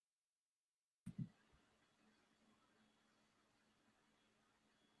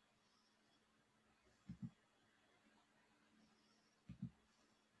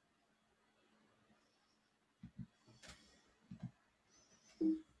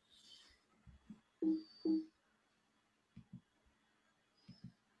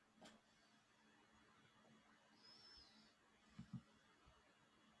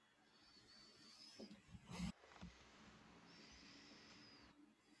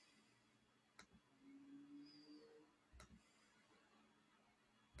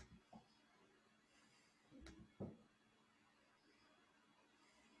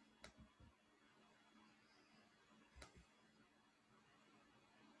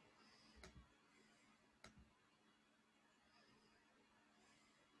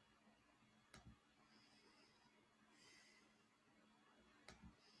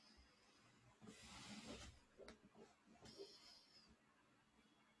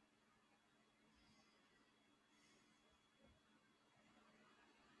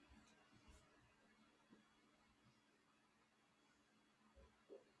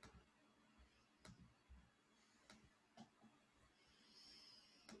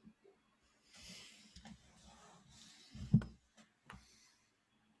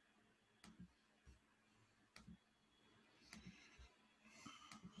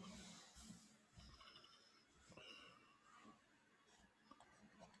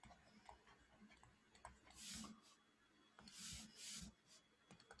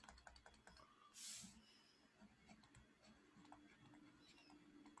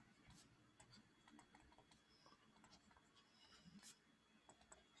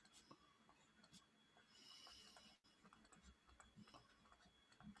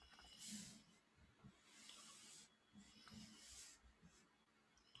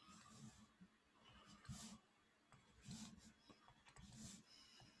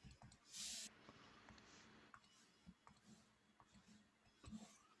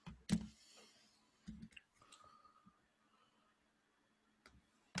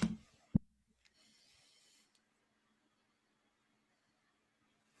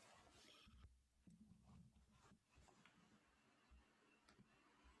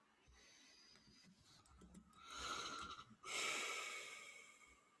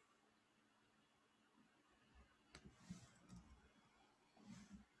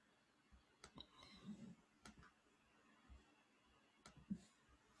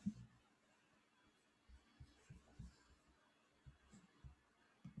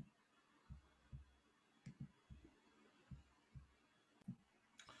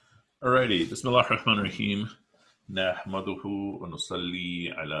Alrighty, Bismillah ar-Rahman ar-Rahim. Nahmaduhu wa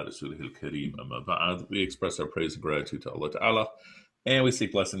nusalli ala rasulih al-kareem amma ba'd. We express our praise and gratitude to Allah Ta'ala, and we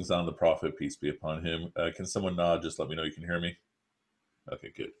seek blessings on the Prophet, peace be upon him. Can someone nod? Just let me know you can hear me.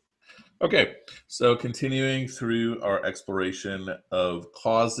 Okay, good. Okay, so continuing through our exploration of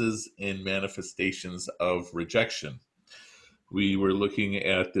causes and manifestations of rejection. We were looking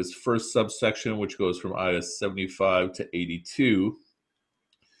at this first subsection, which goes from ayah 75 to 82.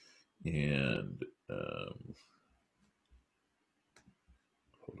 And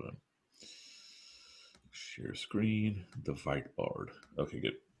hold on. Share screen, the whiteboard. Okay,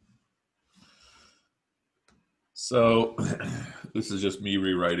 good. So this is just me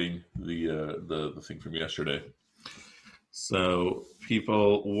rewriting the thing from yesterday. So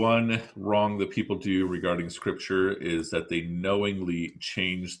one wrong that people do regarding scripture is that they knowingly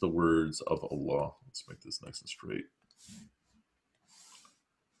change the words of Allah. Let's make this nice and straight.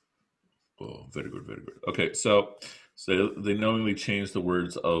 Oh, very good, very good. Okay, so they knowingly change the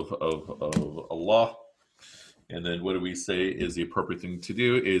words of Allah. And then what do we say is the appropriate thing to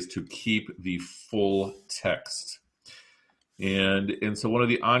do is to keep the full text. And so one of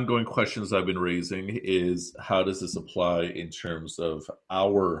the ongoing questions I've been raising is, how does this apply in terms of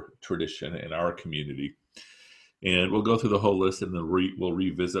our tradition and our community? And we'll go through the whole list, and then we'll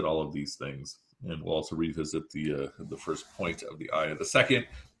revisit all of these things. And we'll also revisit the first point of the ayah. The second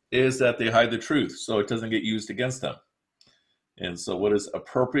is that they hide the truth, so it doesn't get used against them. And so what is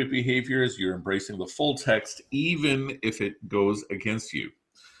appropriate behavior is you're embracing the full text, even if it goes against you.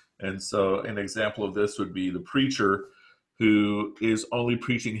 And so an example of this would be the preacher who is only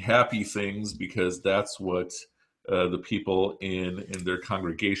preaching happy things because that's what the people in their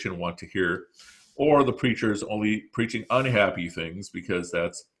congregation want to hear. Or the preacher is only preaching unhappy things because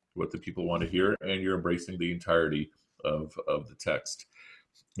that's what the people want to hear, and you're embracing the entirety of the text.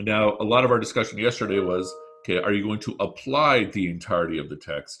 Now, a lot of our discussion yesterday was, okay, are you going to apply the entirety of the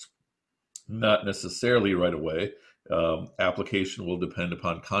text? Not necessarily right away. Application will depend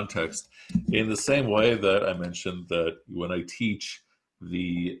upon context. In the same way that I mentioned that when I teach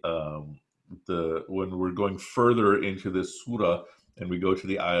when we're going further into this surah and we go to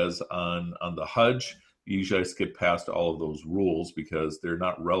the ayahs on the Hajj, usually I skip past all of those rules because they're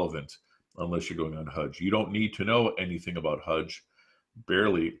not relevant unless you're going on Hajj. You don't need to know anything about Hajj,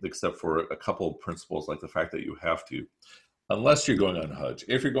 barely, except for a couple of principles like the fact that you have to, unless you're going on Hajj.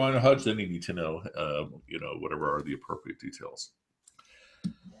 If you're going on Hajj, then you need to know, whatever are the appropriate details.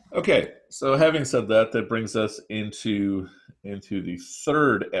 Okay, so having said that, that brings us into the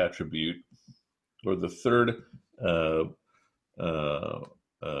third attribute, or the third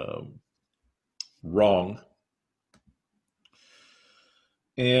wrong,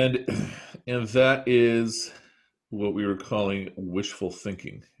 and that is what we were calling wishful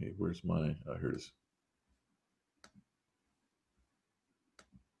thinking. Hey, where's my? Here it is.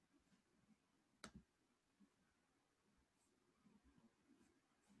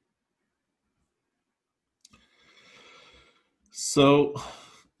 So,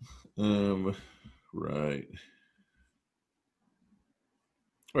 right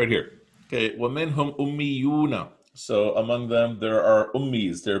here. Okay, وَمِنْهُمْ أُمِّيُّونَ. So among them there are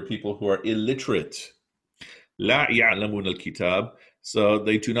ummis. There are people who are illiterate. لَا يَعْلَمُونَ الْكِتَابِ. So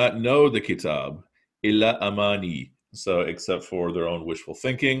they do not know the kitab. إِلَّا أَمَانِي. So except for their own wishful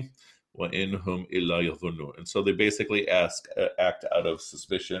thinking. وَإِنْهُمْ إِلَّا يَظُنُّونَ. And so they basically act out of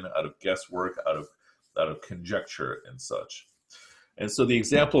suspicion, out of guesswork, out of conjecture and such. And so the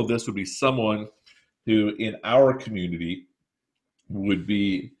example of this would be someone who in our community would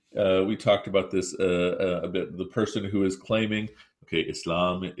be, we talked about this a bit, the person who is claiming, okay,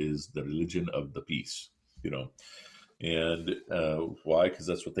 Islam is the religion of the peace, and why? Because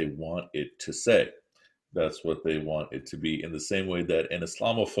that's what they want it to say. That's what they want it to be, in the same way that an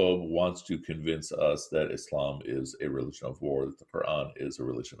Islamophobe wants to convince us that Islam is a religion of war, that the Quran is a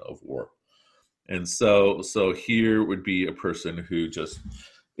religion of war. And so here would be a person who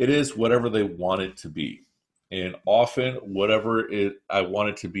it is whatever they want it to be. And often whatever I want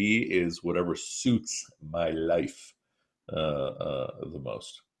it to be is whatever suits my life the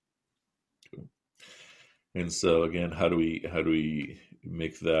most. And so again, how do we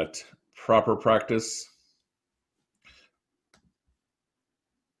make that proper practice?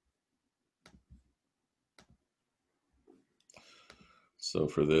 So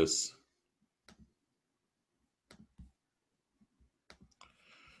for this,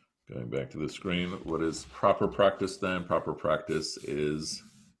 going back to the screen, what is proper practice then? Proper practice is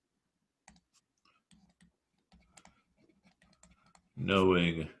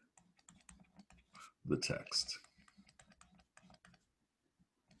knowing the text.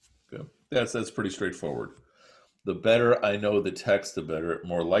 Okay. That's pretty straightforward. The better I know the text, the better,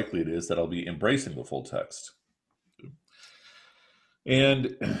 more likely it is that I'll be embracing the full text.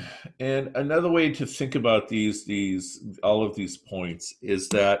 And and another way to think about these all of these points is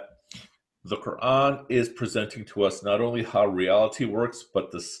that the Quran is presenting to us not only how reality works,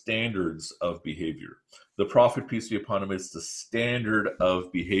 but the standards of behavior. The Prophet, peace be upon him, is the standard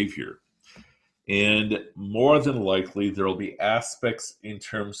of behavior. And more than likely, there will be aspects in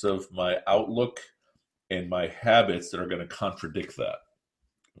terms of my outlook and my habits that are going to contradict that.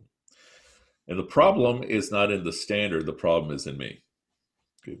 And the problem is not in the standard, the problem is in me.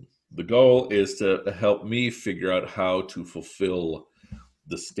 Okay. The goal is to help me figure out how to fulfill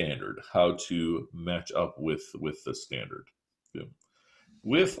the standard, how to match up with the standard, okay,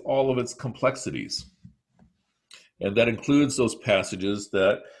 with all of its complexities. And that includes those passages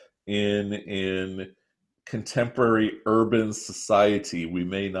that in contemporary urban society we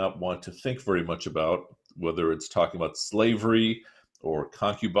may not want to think very much about, whether it's talking about slavery or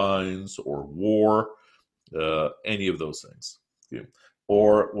concubines or war, any of those things. Okay.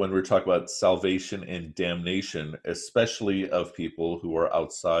 Or when we're talking about salvation and damnation, especially of people who are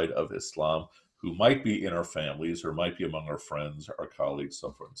outside of Islam, who might be in our families or might be among our friends, our colleagues,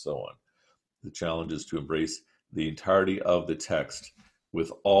 so forth and so on. The challenge is to embrace the entirety of the text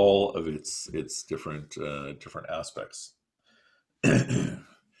with all of its different aspects.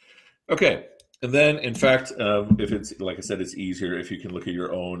 Okay, and then in fact, if it's like I said, it's easier if you can look at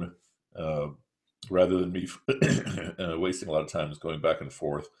your own. Rather than me wasting a lot of time going back and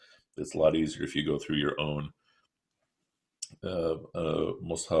forth, it's a lot easier if you go through your own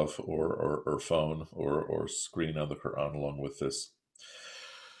mushaf or phone or screen on the Quran along with this.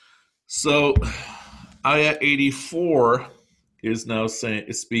 So, ayah 84 is now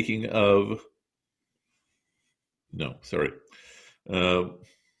speaking of. No, sorry.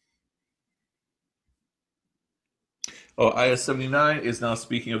 Ayah 79 is now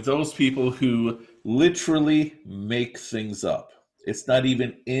speaking of those people who literally make things up. It's not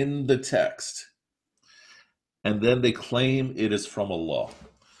even in the text. And then they claim it is from Allah.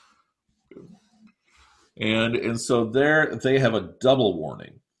 And so there they have a double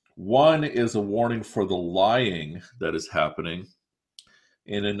warning. One is a warning for the lying that is happening,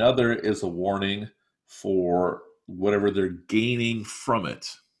 and another is a warning for whatever they're gaining from it.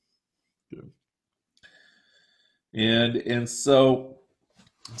 And so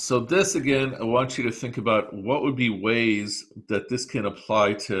this again, I want you to think about what would be ways that this can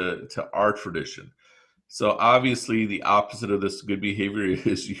apply to our tradition. So obviously, the opposite of this good behavior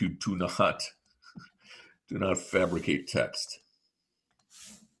is you do not fabricate text.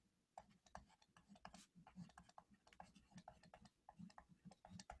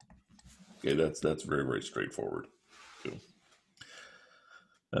 Okay, that's very, very straightforward.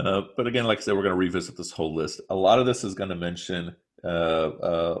 But again, like I said, we're going to revisit this whole list. A lot of this is going to mention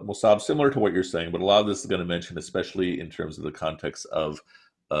Musab, similar to what you're saying, but a lot of this is going to mention, especially in terms of the context of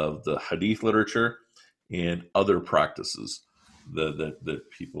the hadith literature and other practices that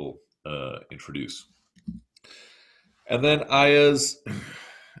people introduce. And then ayahs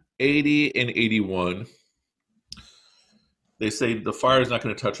 80 and 81, they say the fire is not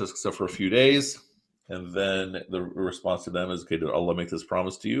going to touch us except for a few days. And then the response to them is, okay, did Allah make this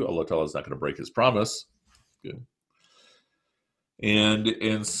promise to you? Allah Ta'ala is not going to break his promise. Good.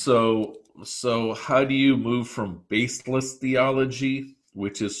 And so how do you move from baseless theology,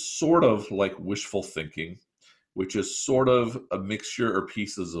 which is sort of like wishful thinking, which is sort of a mixture or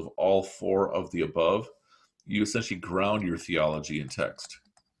pieces of all four of the above? You essentially ground your theology in text.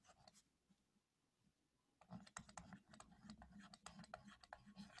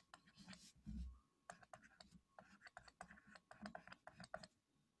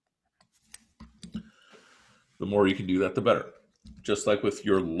 The more you can do that, the better. Just like with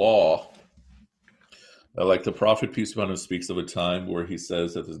your law, like the Prophet, peace be upon him, speaks of a time where he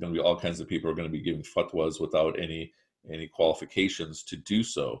says that there's going to be all kinds of people who are going to be giving fatwas without any qualifications to do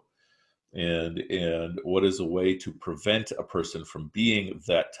so. And what is a way to prevent a person from being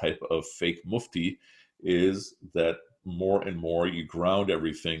that type of fake mufti is that more and more you ground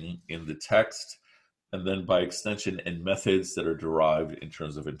everything in the text, and then by extension in methods that are derived in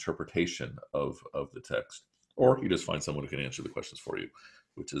terms of interpretation of the text. Or you just find someone who can answer the questions for you,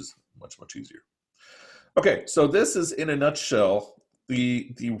 which is much, much easier. Okay, so this is in a nutshell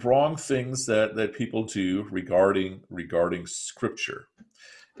the wrong things that people do regarding scripture.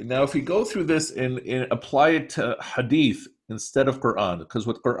 Now, if we go through this and apply it to hadith instead of Quran, because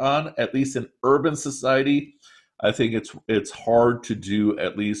with Quran, at least in urban society, I think it's hard to do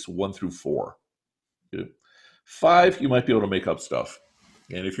at least 1 through 4. 5, you might be able to make up stuff.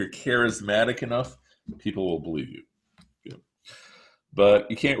 And if you're charismatic enough, people will believe you. Yeah. But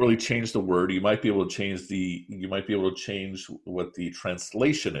you can't really change the word. You might be able to change what the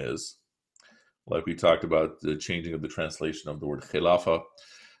translation is, like we talked about the changing of the translation of the word khilafa.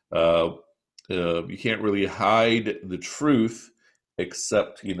 You can't really hide the truth,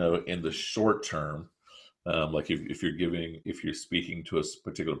 except in the short term. Like if you're speaking to a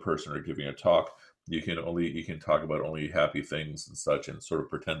particular person or giving a talk, you can talk about only happy things and such, and sort of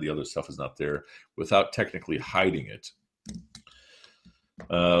pretend the other stuff is not there without technically hiding it.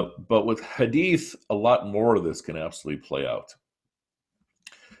 But with hadith, a lot more of this can absolutely play out.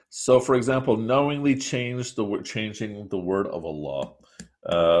 So, for example, knowingly changing the word of Allah.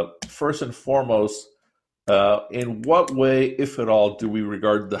 First and foremost, in what way, if at all, do we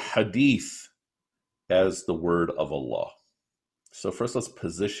regard the hadith as the word of Allah? So first, let's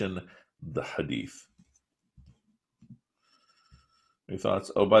position the hadith. Any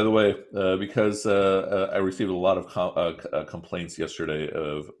thoughts? Oh, by the way, because I received a lot of complaints yesterday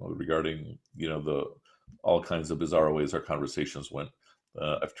regarding all kinds of bizarre ways our conversations went.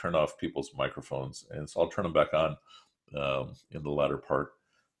 I've turned off people's microphones, and so I'll turn them back on in the latter part.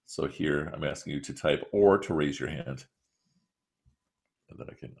 So here, I'm asking you to type or to raise your hand, and then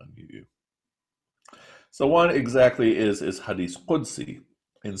I can unmute you. So one exactly is Hadith Qudsi.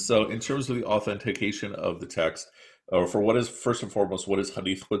 And so in terms of the authentication of the text, or for what is, first and foremost, what is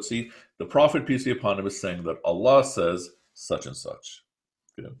Hadith Qudsi? The Prophet, peace be upon him, is saying that Allah says such and such.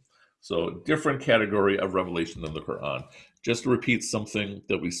 Okay. So different category of revelation than the Quran. Just to repeat something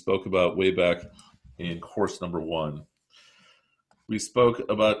that we spoke about way back in course number 1. We spoke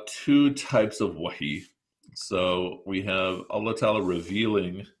about 2 types of wahi. So we have Allah Ta'ala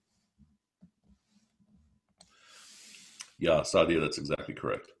revealing. Yeah, Sadia, that's exactly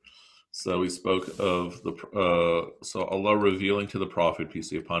correct. So we spoke of so Allah revealing to the Prophet, peace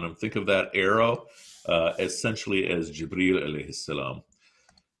be upon him. Think of that arrow essentially as Jibreel alayhi salam.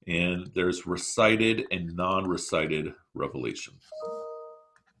 And there's recited and non-recited revelation.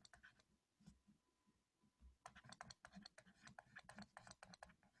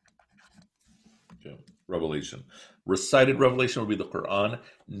 Okay. Revelation. Recited revelation would be the Quran.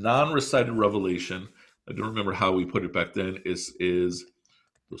 Non-recited revelation, I don't remember how we put it back then, is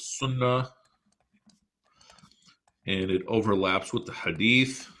the Sunnah, and it overlaps with the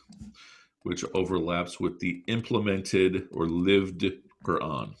Hadith, which overlaps with the implemented or lived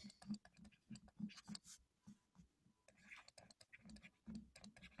Quran.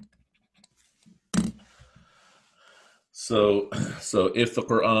 So if the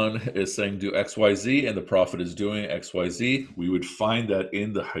Quran is saying do X, Y, Z, and the Prophet is doing X, Y, Z, we would find that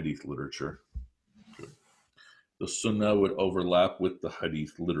in the Hadith literature. The Sunnah would overlap with the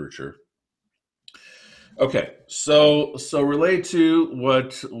Hadith literature. Okay, so related to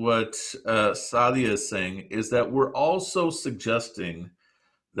what Sadia is saying is that we're also suggesting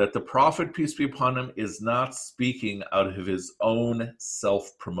that the Prophet, peace be upon him, is not speaking out of his own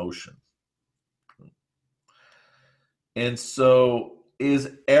self-promotion. And so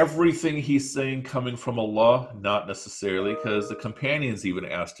is everything he's saying coming from Allah? Not necessarily, because the companions even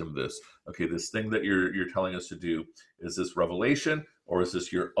asked him this. Okay, this thing that you're telling us to do, is this revelation, or is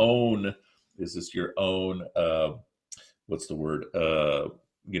this your own? What's the word?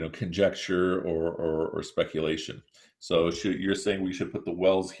 Conjecture or speculation. So you're saying we should put the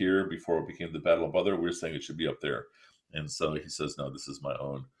wells here before it became the Battle of Badr. We're saying it should be up there. And so he says, no, this is my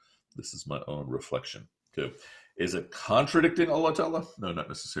own reflection too. Is it contradicting Allah Ta'ala? No, not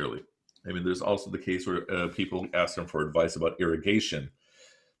necessarily. I mean, there's also the case where people asked him for advice about irrigation,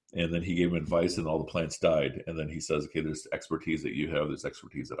 and then he gave him advice and all the plants died. And then he says, okay, there's expertise that you have, there's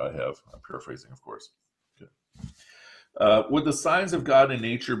expertise that I have. I'm paraphrasing, of course. Okay. Would the signs of God in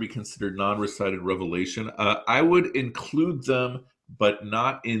nature be considered non-recited revelation? I would include them, but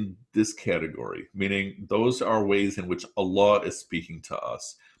not in this category, meaning those are ways in which Allah is speaking to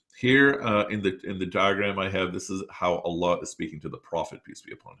us. Here in the diagram I have, this is how Allah is speaking to the Prophet, peace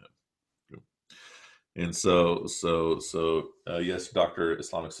be upon him. And so yes, Dr.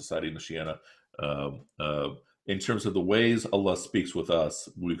 Islamic Society, Mashiana, in terms of the ways Allah speaks with us,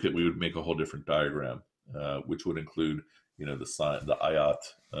 we would make a whole different diagram, which would include the ayat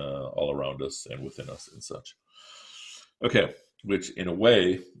all around us and within us and such. Okay, which in a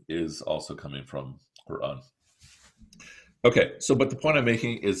way is also coming from Quran. Okay, but the point I'm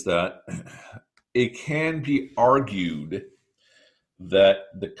making is that it can be argued that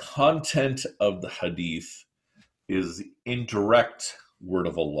the content of the hadith is the indirect word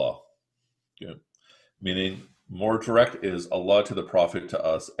of Allah. Okay? Meaning, more direct is Allah to the Prophet to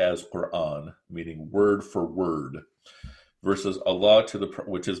us as Quran, meaning word for word. versus Allah to the,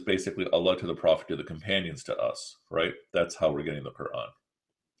 which is basically Allah to the Prophet, to the companions, to us, right? That's how we're getting the Quran.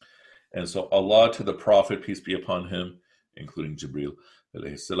 And so Allah to the Prophet, peace be upon him, including Jibril,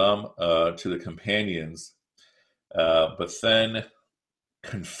 alayhi salam, to the companions, but then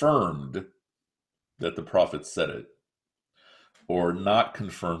confirmed that the Prophet said it, or not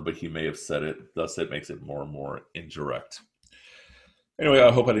confirmed, but he may have said it. Thus, it makes it more and more indirect. Anyway,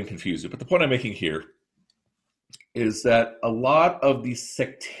 I hope I didn't confuse you. But the point I'm making here is that a lot of the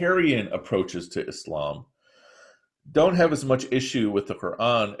sectarian approaches to Islam don't have as much issue with the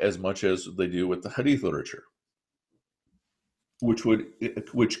Quran as much as they do with the Hadith literature, which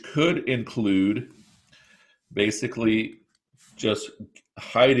could include basically just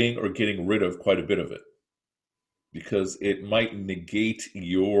hiding or getting rid of quite a bit of it, because it might negate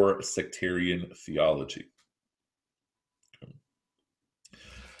your sectarian theology.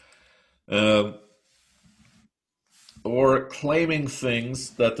 Or claiming things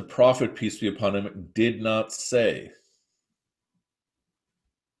that the Prophet, peace be upon him, did not say.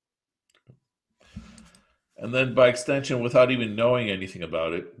 And then by extension, without even knowing anything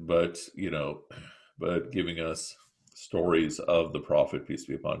about it, but giving us stories of the Prophet, peace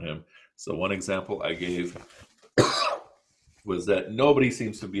be upon him. So one example I gave was that nobody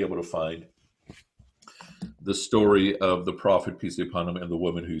seems to be able to find the story of the Prophet, peace be upon him, and the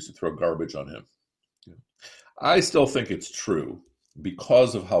woman who used to throw garbage on him. I still think it's true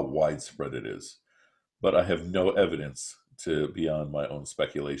because of how widespread it is, but I have no evidence to beyond my own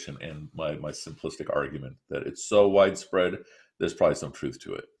speculation and my simplistic argument that it's so widespread, there's probably some truth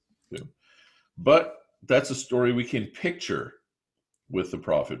to it. But that's a story we can picture with the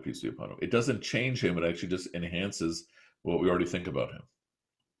Prophet, peace be upon him. It doesn't change him, it actually just enhances what we already think about him.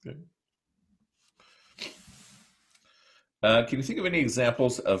 Can you think of any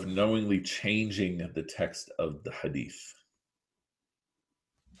examples of knowingly changing the text of the hadith?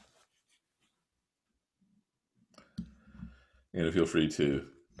 And feel free to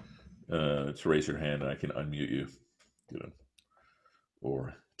raise your hand and I can unmute you,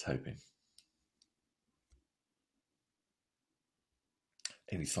 or typing.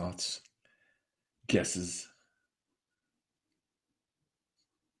 Any thoughts? Guesses?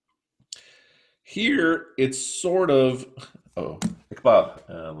 Here, it's sort of... Oh,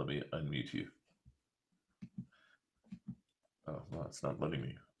 Iqbal, let me unmute you. Oh, well, it's not letting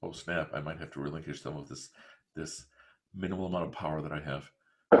me. Oh, snap. I might have to relinquish some of this minimal amount of power that I have.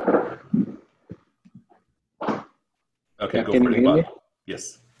 Okay, yeah, go can for you it, hear me?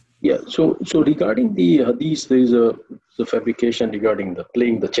 Yes. Yeah, so regarding the hadith, there is a fabrication regarding the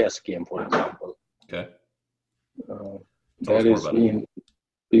playing the chess game, for example. Okay. That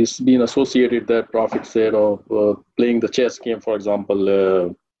is being associated that Prophet said of playing the chess game, for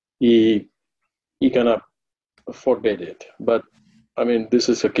example, he kind of forbade it. But I mean, this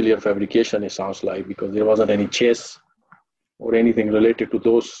is a clear fabrication, it sounds like, because there wasn't any chess or anything related to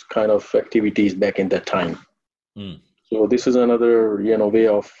those kind of activities back in that time. So this is another, way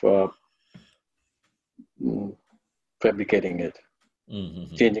of fabricating it,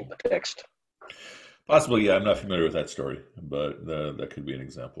 changing the text. Possibly, yeah. I'm not familiar with that story, but that could be an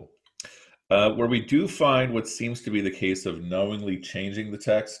example. Where we do find what seems to be the case of knowingly changing the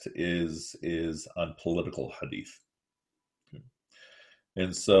text is on political hadith.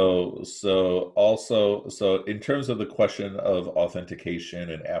 And so in terms of the question of authentication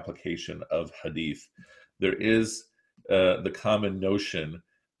and application of hadith, there is the common notion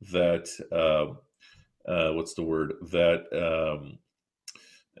that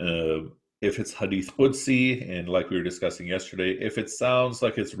if it's hadith Qudsi, and like we were discussing yesterday, if it sounds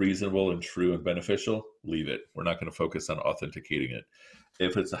like it's reasonable and true and beneficial, leave it. We're not going to focus on authenticating it.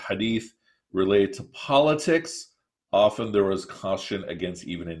 If it's a hadith related to politics, often there was caution against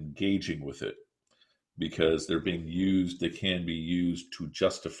even engaging with it because they can be used to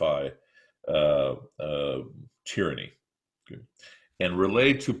justify tyranny. Okay. And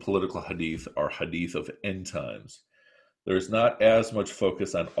related to political hadith are hadith of end times. There's not as much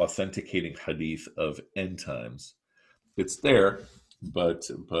focus on authenticating hadith of end times. It's there, but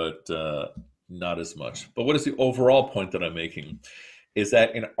not as much. But what is the overall point that I'm making is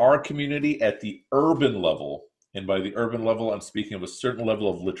that in our community at the urban level, and by the urban level, I'm speaking of a certain level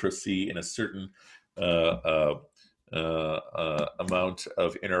of literacy and a certain amount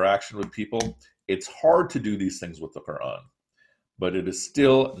of interaction with people, it's hard to do these things with the Quran. But it is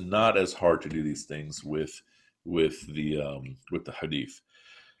still not as hard to do these things with the hadith.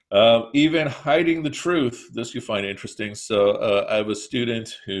 Even hiding the truth, this you find interesting. So I have a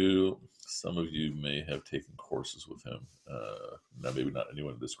student who some of you may have taken courses with him. Maybe not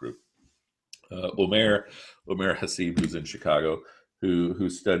anyone in this group. Omer Hassib, who's in Chicago, who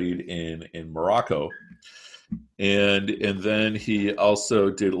studied in Morocco, and then he also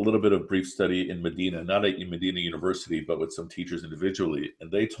did a little bit of brief study in Medina, not at Medina University, but with some teachers individually,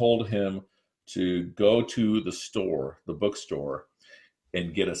 and they told him to go to the bookstore,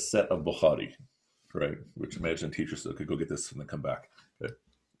 and get a set of Bukhari, right? Which imagine teachers could go get this and then come back. Okay?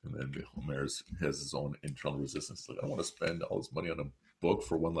 And then Omer has his own internal resistance. Like, I don't want to spend all this money on a book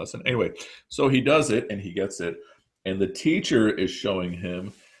for one lesson. Anyway, so he does it and he gets it. And the teacher is showing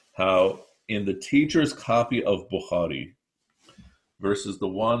him how in the teacher's copy of Bukhari versus the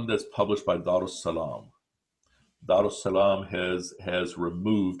one that's published by Darus Salam, Darus Salam has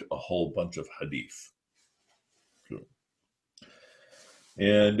removed a whole bunch of hadith.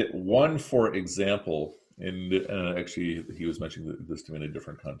 And one, for example, and actually he was mentioning this to me in a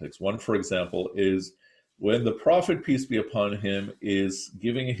different context. One, for example, is when the Prophet, peace be upon him, is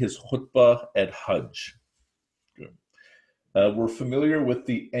giving his khutbah at Hajj. We're familiar with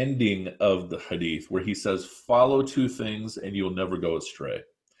the ending of the hadith where he says, follow two things and you'll never go astray.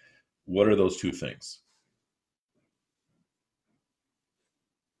 What are those two things?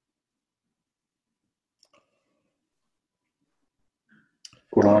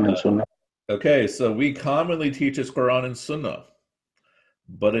 Quran and Sunnah. Okay, so we commonly teach as Quran and Sunnah.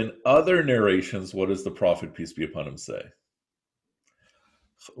 But in other narrations, what does the Prophet, peace be upon him, say?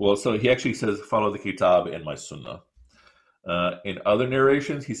 Well, so he actually says, follow the kitab and my Sunnah. In other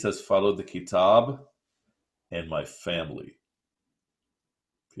narrations, he says, follow the kitab and my family.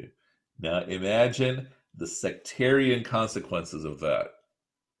 Okay. Now imagine the sectarian consequences of that.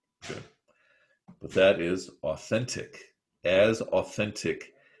 Okay. But that is authentic as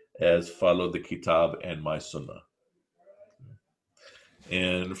follow the kitab and my Sunnah.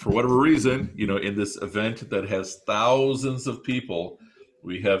 And for whatever reason, in this event that has thousands of people,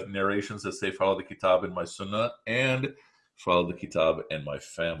 we have narrations that say follow the kitab and my Sunnah and follow the kitab and my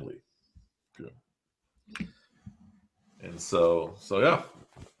family. Good. And so yeah.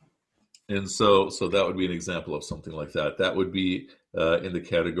 And so that would be an example of something like that. That would be in the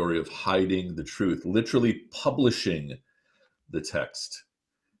category of hiding the truth, literally publishing the text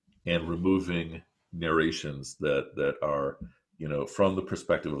and removing narrations that are, from the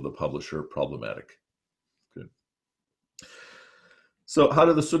perspective of the publisher, problematic. Good. So how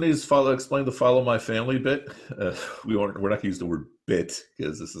do the Sunnis explain the follow my family bit? We're not going to use the word bit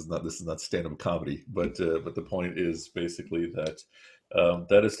because this is not stand-up comedy, but the point is basically that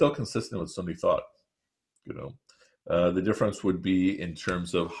that is still consistent with Sunni thought. The difference would be in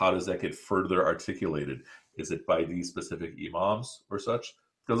terms of how does that get further articulated? Is it by these specific imams or such?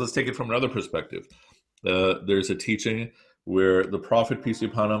 Because let's take it from another perspective. There's a teaching where the Prophet, peace be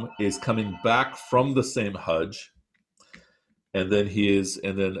upon him, is coming back from the same Hajj, and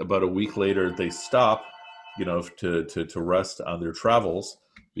then about a week later they stop, to rest on their travels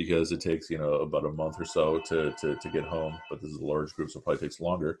because it takes about a month or so to get home. But this is a large group, so it probably takes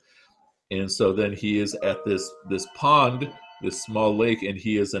longer. And so then he is at this pond, this small lake, and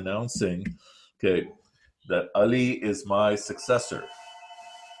he is announcing, okay, that Ali is my successor.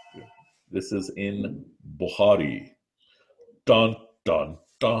 This is in Bukhari. Dun, dun,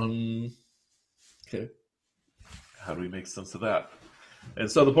 dun. Okay. How do we make sense of that? And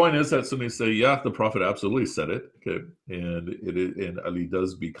so the point is that Sunnis say, yeah, the Prophet absolutely said it. Okay. And Ali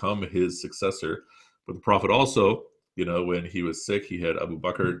does become his successor. But the Prophet also, when he was sick, he had Abu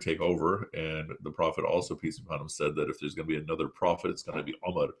Bakr take over. And the Prophet also, peace be upon him, said that if there's going to be another prophet, it's going to be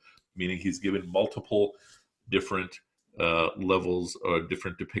Umar. Meaning he's given multiple different levels or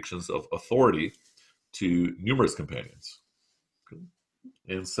different depictions of authority to numerous companions. Okay.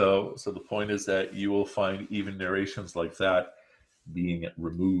 And so the point is that you will find even narrations like that being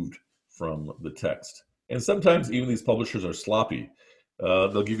removed from the text. And sometimes even these publishers are sloppy.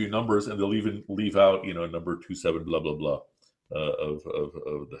 They'll give you numbers and they'll even leave out, number 27, blah, blah, blah, of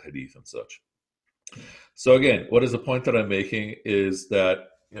the hadith and such. So again, what is the point that I'm making is that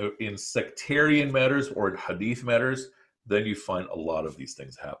in sectarian matters or in hadith matters, then you find a lot of these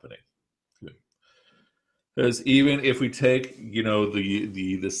things happening. Because even if we take,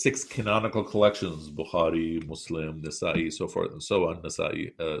 the 6 canonical collections, Bukhari, Muslim, Nasa'i, so forth and so on,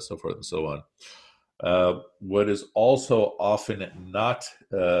 so forth and so on, what is also often not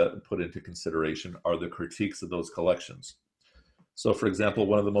put into consideration are the critiques of those collections. So, for example,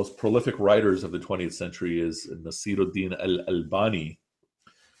 one of the most prolific writers of the 20th century is Nasiruddin al-Albani,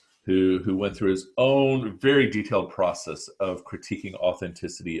 who went through his own very detailed process of critiquing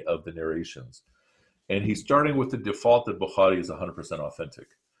authenticity of the narrations. And he's starting with the default that Bukhari is 100% authentic.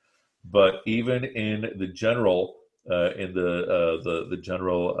 But even in the general,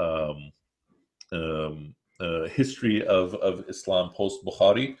 history of Islam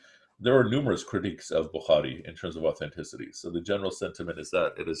post-Bukhari, there are numerous critiques of Bukhari in terms of authenticity. So the general sentiment is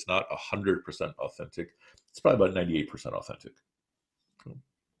that it is not 100% authentic. It's probably about 98% authentic.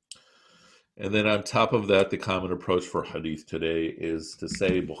 And then on top of that, the common approach for hadith today is to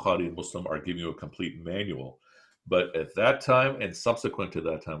say Bukhari and Muslim are giving you a complete manual. But at that time and subsequent to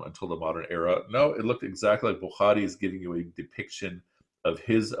that time until the modern era, no, it looked exactly like Bukhari is giving you a depiction of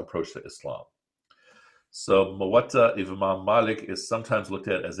his approach to Islam. So Muwatta of Imam Malik is sometimes looked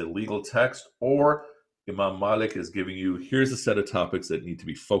at as a legal text, or Imam Malik is giving you, here's a set of topics that need to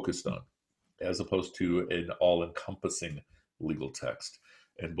be focused on, as opposed to an all-encompassing legal text.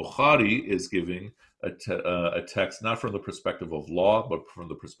 And Bukhari is giving a text not from the perspective of law, but from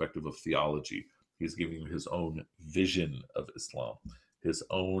the perspective of theology. He's giving you his own vision of Islam, his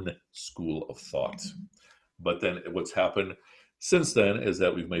own school of thought. But then what's happened since then is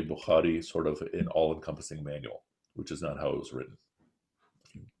that we've made Bukhari sort of an all-encompassing manual, which is not how it was written.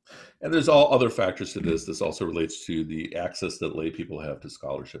 And there's all other factors to this. This also relates to the access that lay people have to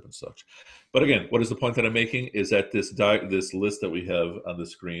scholarship and such. But again, what is the point that I'm making is that this list that we have on the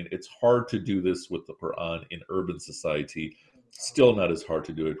screen, it's hard to do this with the Quran in urban society. Still not as hard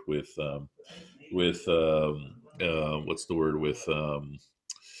to do it with the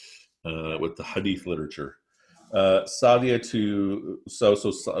hadith literature. Sadia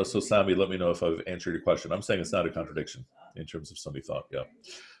Sami, let me know if I've answered your question. I'm saying it's not a contradiction in terms of somebody thought. Yeah.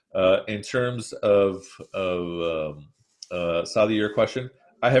 In terms of Sadia, your question,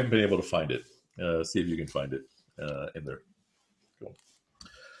 I haven't been able to find it. See if you can find it in there. Cool.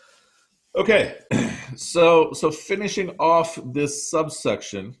 Okay, so finishing off this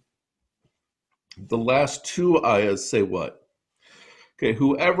subsection, the last two ayahs say what? Okay,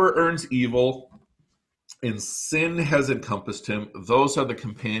 whoever earns evil and sin has encompassed him, those are the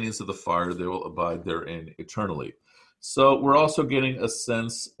companions of the fire, they will abide therein eternally. So we're also getting a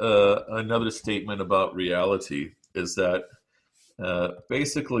sense, another statement about reality is that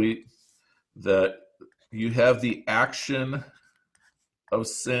basically that you have the action of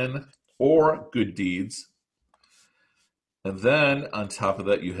sin or good deeds, and then on top of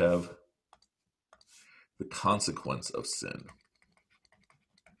that you have the consequence of sin.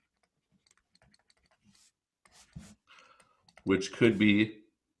 Which could be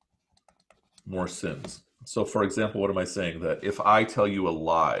more sins. So, for example, what am I saying? That if I tell you a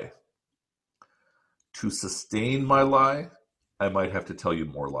lie, to sustain my lie, I might have to tell you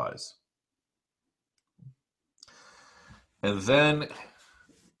more lies. And then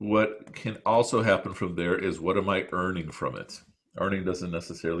what can also happen from there is what am I earning from it? Earning doesn't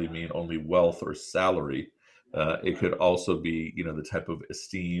necessarily mean only wealth or salary. It could also be, the type of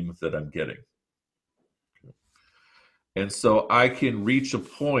esteem that I'm getting. And so I can reach a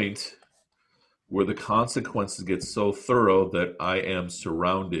point where the consequences get so thorough that I am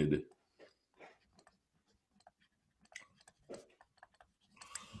surrounded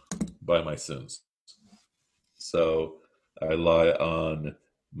by my sins. So I lie on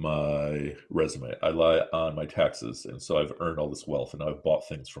my resume. I lie on my taxes. And so I've earned all this wealth and I've bought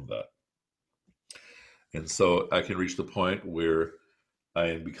things from that. And so I can reach the point where I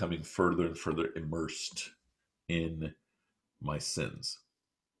am becoming further and further immersed in my sins,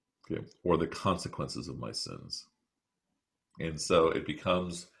 okay, or the consequences of my sins. And so it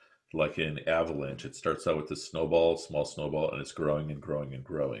becomes like an avalanche. It starts out with this snowball, small snowball, and it's growing and growing and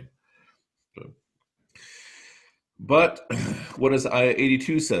growing. But what does Ayah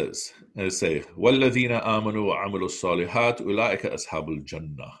 82 says? It say, وَالَّذِينَ آمَنُوا وَعَمِلُوا الصَّالِحَاتِ أُولَٰئِكَ أَصْحَابُ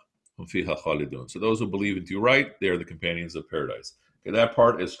الْجَنَّةِ هُمْ فِيهَا خَالِدُونَ. So those who believe and do right, they are the companions of paradise. Okay, that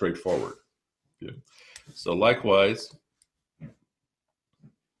part is straightforward. Okay. So likewise,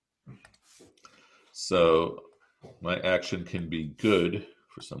 so my action can be good.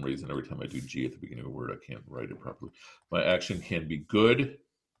 For some reason, every time I do G at the beginning of a word, I can't write it properly. My action can be good,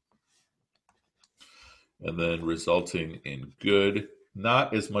 and then resulting in good.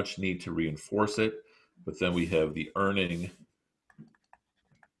 Not as much need to reinforce it, but then we have the earning.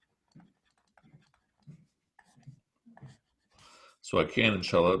 So I can,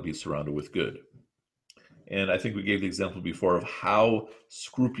 inshallah, be surrounded with good. And I think we gave the example before of how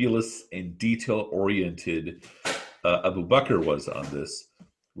scrupulous and detail-oriented Abu Bakr was on this,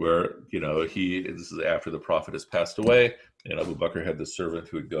 where, this is after the Prophet has passed away, and Abu Bakr had the servant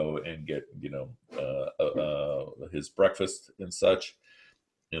who would go and get, his breakfast and such.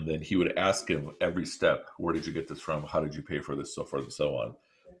 And then he would ask him every step, where did you get this from? How did you pay for this? So forth and so on.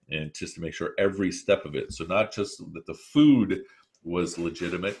 And just to make sure every step of it. So not just that the food was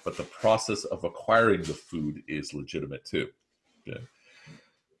legitimate, but the process of acquiring the food is legitimate too. Okay.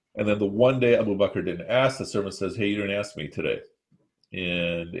 And then the one day Abu Bakr didn't ask, the servant says, "Hey, you didn't ask me today,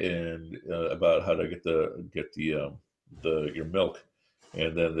 and about how to get your milk."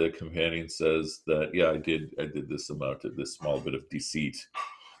 And then the companion says that, "Yeah, I did this amount of this small bit of deceit."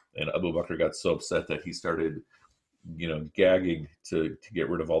 And Abu Bakr got so upset that he started, gagging to get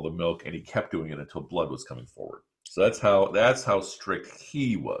rid of all the milk, and he kept doing it until blood was coming forward. So that's how strict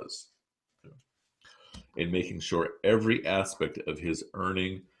he was in making sure every aspect of his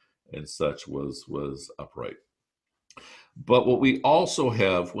earning and such was upright. But what we also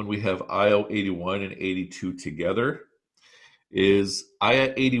have when we have ayah 81 and 82 together is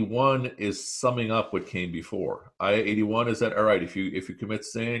ayah 81 is summing up what came before. Ayah 81 is that, all right, if you commit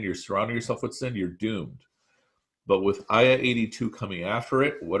sin, you're surrounding yourself with sin, you're doomed. But with ayah 82 coming after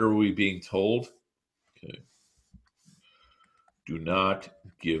it, what are we being told? Okay. Do not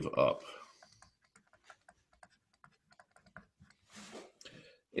give up.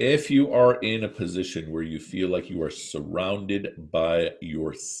 If you are in a position where you feel like you are surrounded by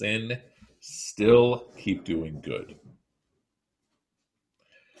your sin, still keep doing good.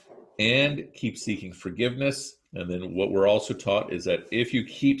 And keep seeking forgiveness. And then what we're also taught is that if you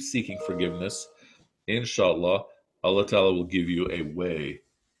keep seeking forgiveness, inshallah, Allah Ta'ala will give you a way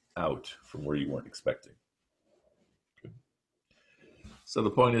out from where you weren't expecting. Okay. So the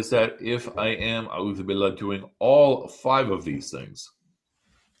point is that if I am, a'udhu billah, doing all 5 of these things,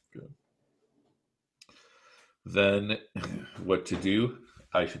 okay, then what to do?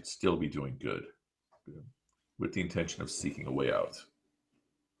 I should still be doing good, okay, with the intention of seeking a way out.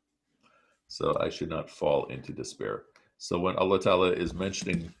 So I should not fall into despair. So when Allah Ta'ala is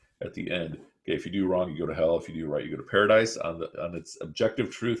mentioning at the end, okay, if you do wrong, you go to hell. If you do right, you go to paradise. On its objective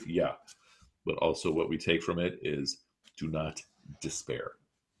truth, yeah. But also what we take from it is do not despair.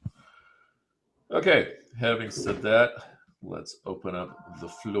 Okay, having said that, let's open up the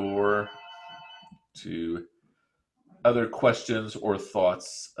floor to other questions or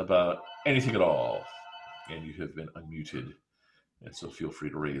thoughts about anything at all. And you have been unmuted. And so feel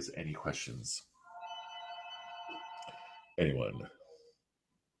free to raise any questions. Anyone?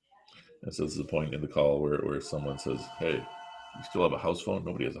 And so this is the point in the call where someone says, "Hey, you still have a house phone?"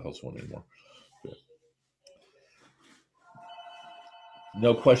 Nobody has a house phone anymore. Okay.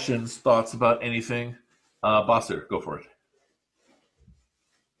 No questions, thoughts about anything? Basir, go for it.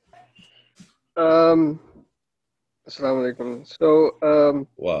 Assalamu alaikum. So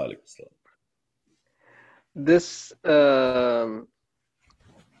Wa alaikum salam. This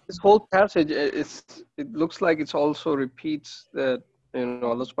whole passage, it looks like it also repeats that,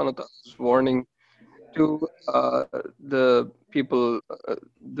 Allah subhanahu wa ta'ala's warning to the people,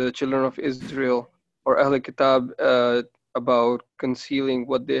 the children of Israel or Ahl Kitab, about concealing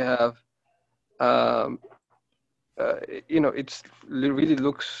what they have. It really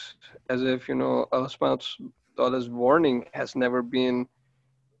looks as if, Allah subhanahu wa ta'ala's warning has never been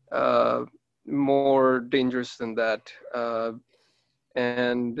more dangerous than that.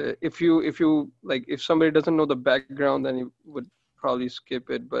 And if somebody doesn't know the background, then you would probably skip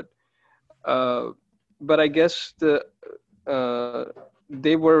it. But I guess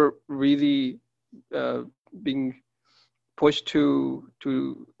they were really being pushed to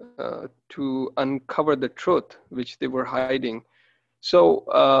uncover the truth which they were hiding.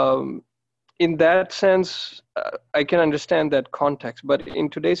 So in that sense, I can understand that context. But in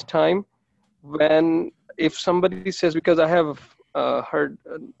today's time, if somebody says, because I have heard,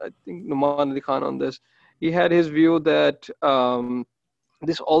 I think Numan Ali Khan on this, he had his view that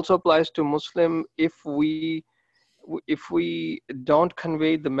this also applies to Muslim if we don't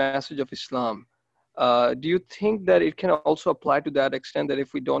convey the message of Islam. Do you think that it can also apply to that extent, that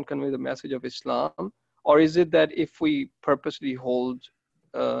if we don't convey the message of Islam, or is it that if we purposely hold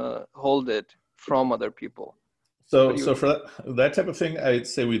it from other people? So for that type of thing, I'd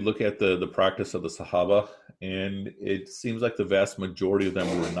say we look at the practice of the Sahaba, and it seems like the vast majority of them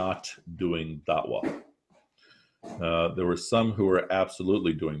were not doing da'wah. There were some who were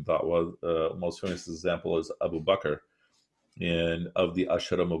absolutely doing da'wah. Most famous example is Abu Bakr. And of the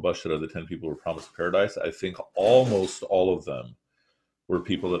Ashara Mubashara, the 10 people who were promised paradise, I think almost all of them were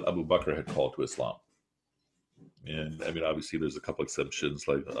people that Abu Bakr had called to Islam. And I mean, obviously, there's a couple exceptions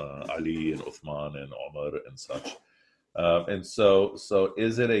like Ali and Uthman and Omar and such. And so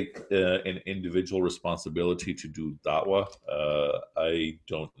is it an individual responsibility to do da'wah? I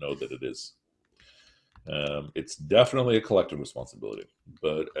don't know that it is. It's definitely a collective responsibility,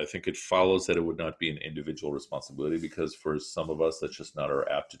 but I think it follows that it would not be an individual responsibility, because for some of us, that's just not our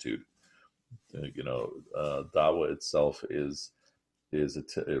aptitude. Da'wah itself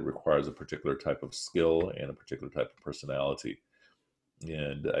it requires a particular type of skill and a particular type of personality.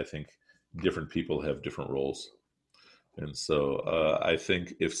 and I think different people have different roles. And so I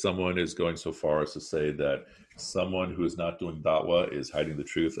think if someone is going so far as to say that someone who is not doing da'wah is hiding the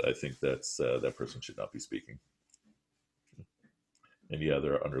truth, I think that's that person should not be speaking. And yeah,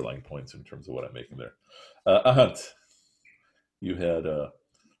 there are underlying points in terms of what I'm making there. Ahant, you had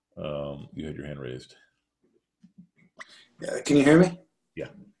your hand raised. Can you hear me? Yeah.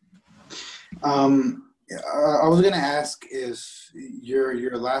 I was going to ask if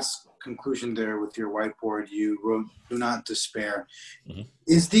your last conclusion there with your whiteboard, you wrote, "Do not despair." Mm-hmm.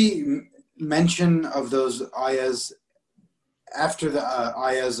 Is the mention of those ayahs after the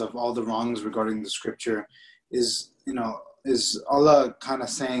ayahs of all the wrongs regarding the scripture, is Allah kind of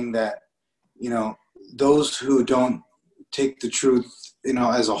saying that, those who don't take the truth,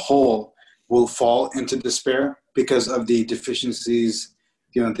 as a whole will fall into despair because of the deficiencies,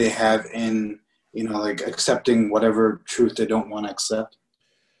 they have in, like accepting whatever truth they don't want to accept?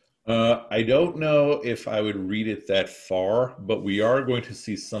 I don't know if I would read it that far, but we are going to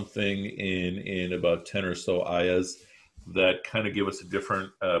see something in about 10 or so ayahs that kind of give us a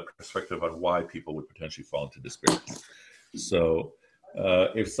different perspective on why people would potentially fall into despair. So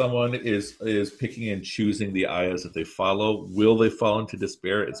if someone is picking and choosing the ayahs that they follow, will they fall into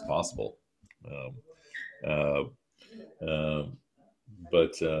despair? It's possible.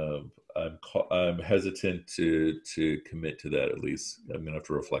 But I'm hesitant to commit to that. At least I'm gonna have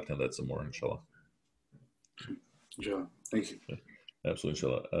to reflect on that some more, inshallah. Inshallah. Thank you. Yeah, absolutely,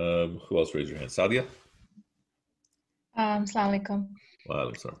 inshallah. Who else raised your hand? Sadia. Assalamu alaikum. Wa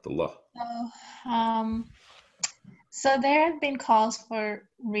alaikum salam. So there have been calls for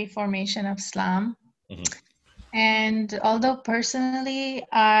reformation of Islam, mm-hmm. And although personally,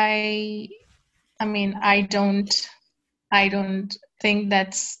 I don't think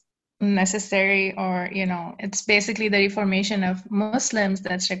that's necessary, or it's basically the reformation of Muslims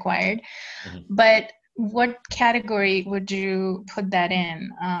that's required. Mm-hmm. But what category would you put that in?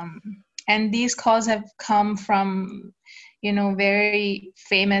 And these calls have come from very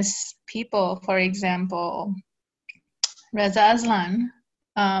famous people. For example, Reza Aslan.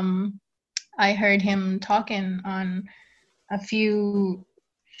 I heard him talking on a few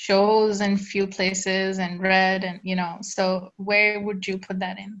shows and few places and read, and so where would you put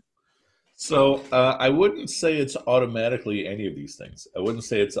that in? So I wouldn't say it's automatically any of these things. I wouldn't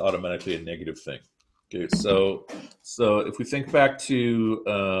say it's automatically a negative thing. Okay, so if we think back to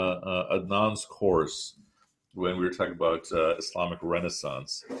Adnan's course when we were talking about Islamic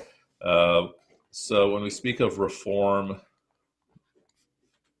Renaissance, so when we speak of reform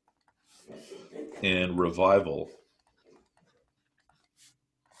and revival,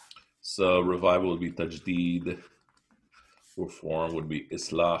 so revival would be tajdeed, reform would be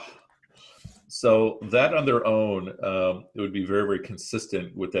islah. So that on their own, it would be very, very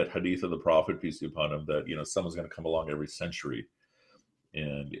consistent with that hadith of the Prophet, peace be upon him, that someone's going to come along every century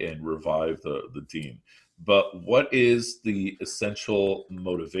and revive the deen. But what is the essential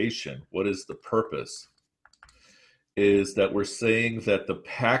motivation? What is the purpose? Is that we're saying that the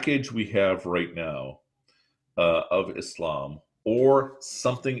package we have right now of Islam, or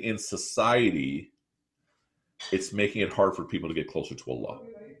something in society, it's making it hard for people to get closer to Allah.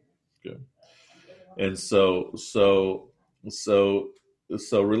 Okay. And so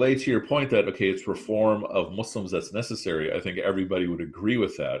relate to your point that, okay, it's reform of Muslims that's necessary. I think everybody would agree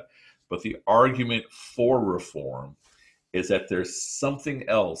with that. But the argument for reform is that there's something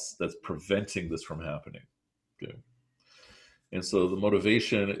else that's preventing this from happening. Okay. And so the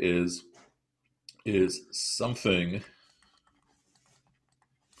motivation is something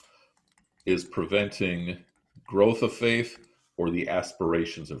is preventing growth of faith or the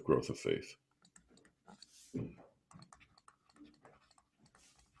aspirations of growth of faith.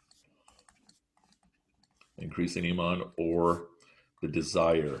 Increasing iman or the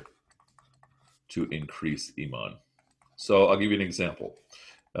desire to increase iman. So I'll give you an example.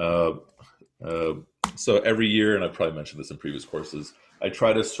 So every year, and I've probably mentioned this in previous courses, I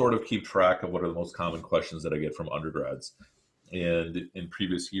try to sort of keep track of what are the most common questions that I get from undergrads. And in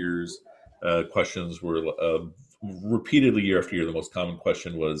previous years, questions were repeatedly year after year. The most common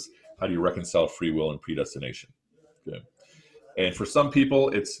question was, how do you reconcile free will and predestination? Okay. And for some people,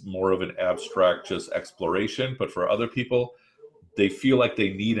 it's more of an abstract just exploration. But for other people, they feel like they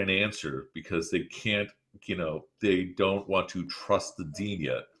need an answer because they can't, they don't want to trust the deen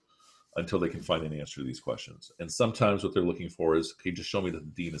yet until they can find an answer to these questions. And sometimes what they're looking for is, okay, just show me that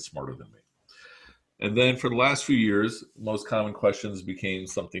the deen is smarter than me. And then for the last few years, most common questions became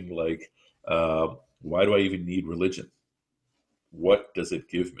something like, why do I even need religion? What does it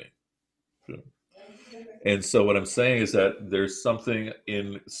give me? And so what I'm saying is that there's something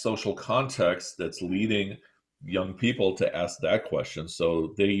in social context that's leading young people to ask that question.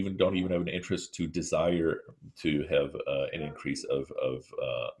 So they don't even have an interest to desire to have an increase of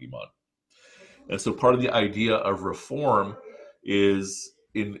iman. And so part of the idea of reform is,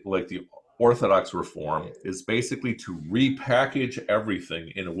 in like the Orthodox reform, is basically to repackage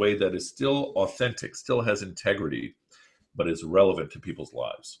everything in a way that is still authentic, still has integrity, but is relevant to people's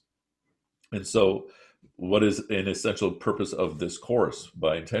lives. And so what is an essential purpose of this course?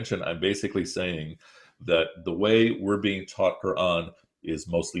 By intention, I'm basically saying that the way we're being taught Quran is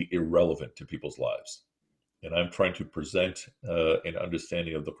mostly irrelevant to people's lives. And I'm trying to present an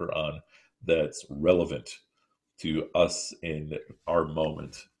understanding of the Quran that's relevant to us in our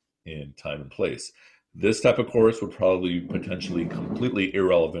moment in time and place. This type of course would probably potentially completely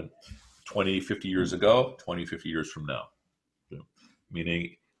irrelevant 20, 50 years ago, 20, 50 years from now.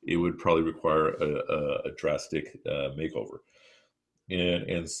 Meaning it would probably require a drastic makeover.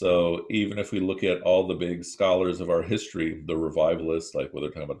 And so even if we look at all the big scholars of our history, the revivalists, like whether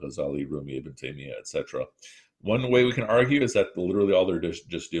they're talking about Ghazali, Rumi, Ibn Taymiyyah, etc., one way we can argue is that literally all they're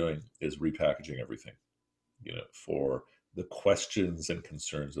just doing is repackaging everything, for the questions and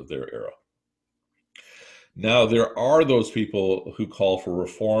concerns of their era. Now, there are those people who call for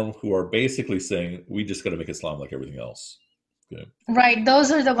reform who are basically saying, we just got to make Islam like everything else. Okay. Right. Those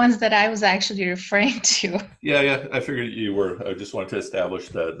are the ones that I was actually referring to. Yeah. I figured you were. I just wanted to establish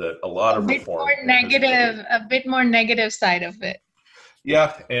that a lot of reform. A bit more negative side of it.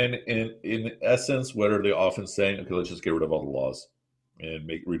 Yeah. And in essence, what are they often saying? Okay, let's just get rid of all the laws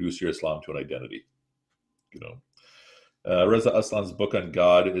and reduce your Islam to an identity. Reza Aslan's book on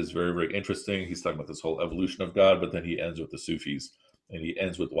God is very, very interesting. He's talking about this whole evolution of God, but then he ends with the Sufis. And he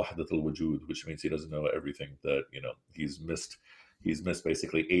ends with Wahdat al-Wujud, which means he doesn't know everything, that, he's missed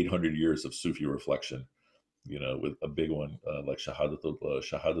basically 800 years of Sufi reflection, with a big one like Wahdat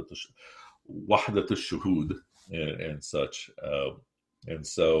al-Shuhud and such. And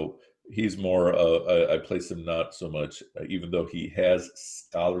so he's more, I place him not so much, even though he has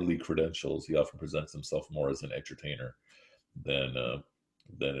scholarly credentials, he often presents himself more as an entertainer than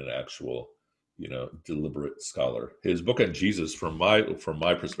an actual deliberate scholar. His book on Jesus, from my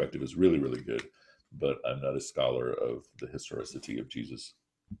perspective, is really, really good, but I'm not a scholar of the historicity of Jesus.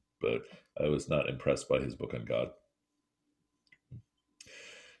 But I was not impressed by his book on God.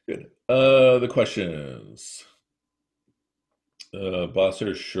 Good. The questions.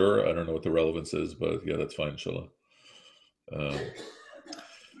 Basser, sure. I don't know what the relevance is, but yeah, that's fine, inshallah.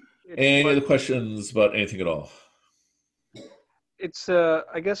 Any other questions about anything at all? It's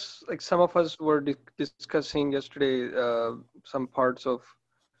I guess like some of us were discussing yesterday some parts of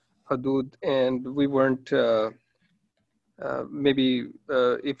Hudud, and we weren't maybe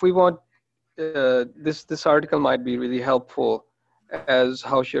if we want this article might be really helpful as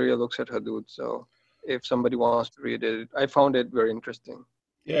how Sharia looks at Hudud. So if somebody wants to read it, I found it very interesting.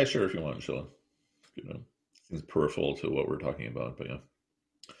 Yeah, sure, if you want, inshallah. Seems peripheral to what we're talking about, but yeah.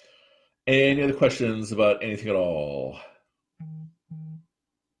 Any other questions about anything at all?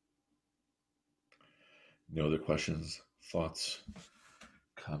 No other questions, thoughts,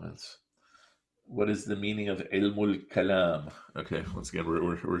 comments? What is the meaning of ilmul kalam? Okay, once again,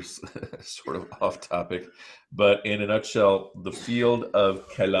 we're sort of off topic, but in a nutshell, the field of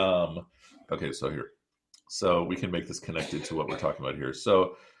kalam. Okay, so we can make this connected to what we're talking about here.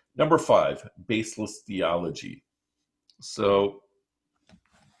 So number 5, baseless theology. So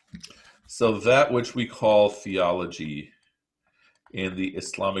that which we call theology in the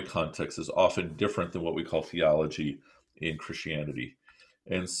Islamic context is often different than what we call theology in Christianity.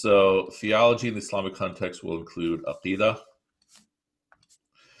 And so theology in the Islamic context will include aqidah,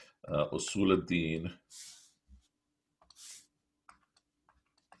 usul ad-din,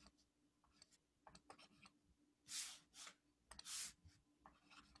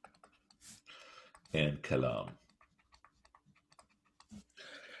 and kalam.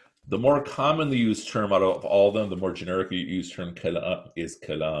 The more commonly used term out of all of them, the more generically used term is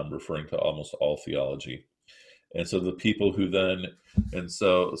kalam, referring to almost all theology. And so the people who then,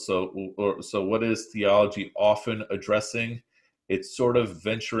 so what is theology often addressing? It's sort of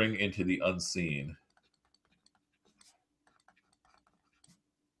venturing into the unseen.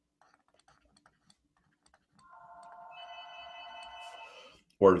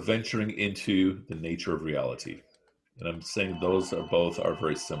 Or venturing into the nature of reality. And I'm saying those are both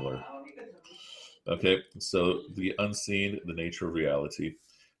very similar. Okay, so the unseen, the nature of reality.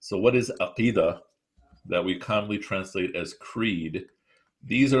 So what is aqidah, that we commonly translate as creed?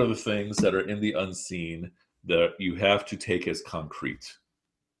 These are the things that are in the unseen that you have to take as concrete.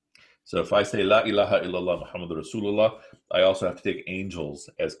 So if I say La ilaha illallah Muhammad Rasulullah, I also have to take angels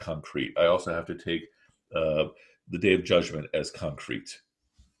as concrete. I also have to take the day of judgment as concrete.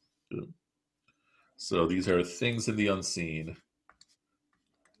 So these are things in the unseen.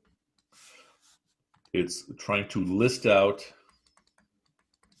 It's trying to list out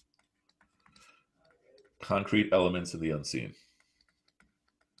concrete elements in the unseen.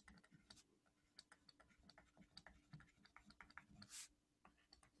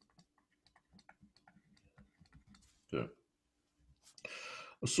 Okay.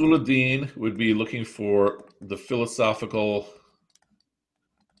 Usul ad-Din would be looking for the philosophical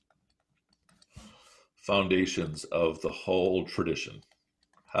foundations of the whole tradition.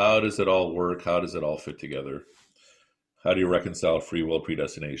 How does it all work? How does it all fit together? How do you reconcile free will,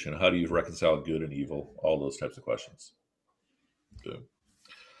 predestination? How do you reconcile good and evil? All those types of questions. Good.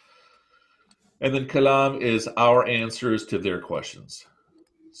 And then kalam is our answers to their questions.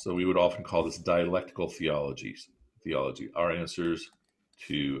 So we would often call this dialectical theology. Our answers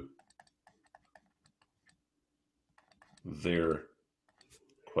to their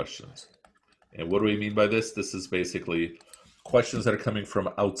questions. And what do we mean by this? This is basically questions that are coming from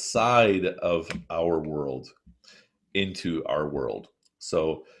outside of our world into our world.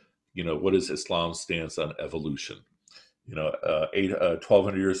 So, what is Islam's stance on evolution?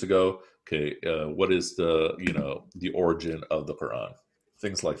 1,200 years ago, okay, what is the origin of the Quran?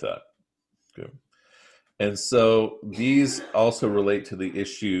 Things like that. Okay. And so these also relate to the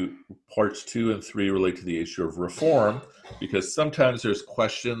issue, parts 2 and 3 relate to the issue of reform, because sometimes there's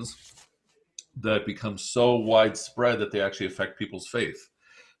questions that become so widespread that they actually affect people's faith.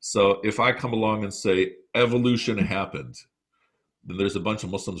 So if I come along and say evolution happened, then there's a bunch of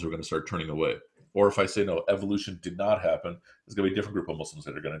Muslims who are going to start turning away. Or if I say no, evolution did not happen, there's going to be a different group of Muslims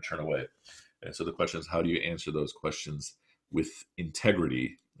that are going to turn away. And so the question is, how do you answer those questions with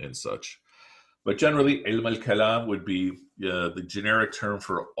integrity and such? But generally, ilm al-kalam would be the generic term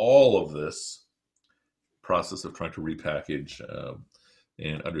for all of this process of trying to repackage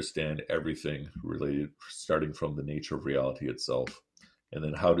and understand everything related, starting from the nature of reality itself. And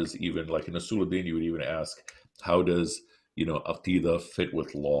then how does even, like in Usul ad-Din, you would even ask, how does, aqidah fit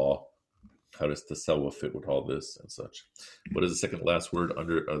with law? How does tasawwuf fit with all this and such? What is the second last word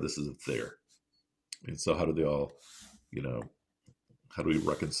under this is there? And so how do they all, how do we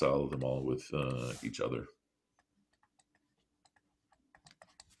reconcile them all with each other?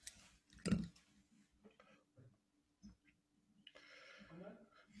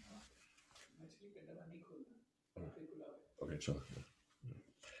 Okay, sure.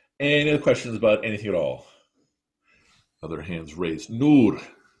 Any other questions about anything at all? Other hands raised. Noor.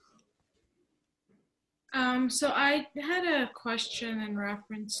 So I had a question in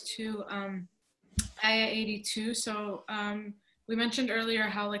reference to Ayah 82. So we mentioned earlier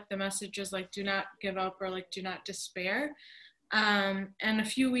how the message is do not give up or do not despair. And a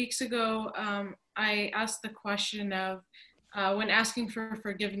few weeks ago, I asked the question of when asking for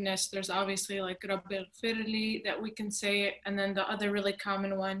forgiveness, there's obviously Rabbi Ighfirli that we can say it, and then the other really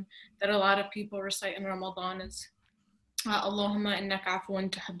common one that a lot of people recite in Ramadan is Allahumma innaka afuwun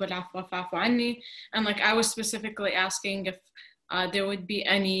tuhibbul afwa fa'fu anni. And I was specifically asking if there would be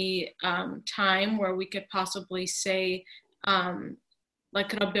any time where we could possibly say Rabbi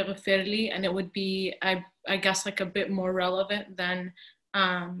Ighfirli, and it would be I guess a bit more relevant than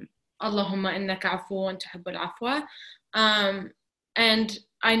Allahumma innaka afuwun tuhibbul afwa. And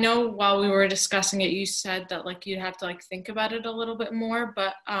I know while we were discussing it, you said that you'd have to think about it a little bit more,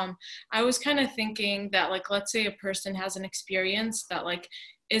 but I was kind of thinking that let's say a person has an experience that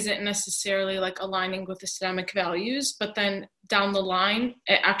isn't necessarily aligning with Islamic values, but then down the line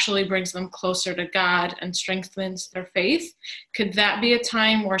it actually brings them closer to God and strengthens their faith. Could that be a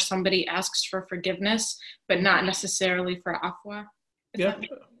time where somebody asks for forgiveness, but not necessarily for afwa? Yeah,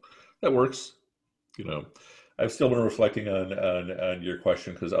 that works. I've still been reflecting on your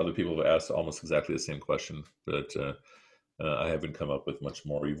question because other people have asked almost exactly the same question, but I haven't come up with much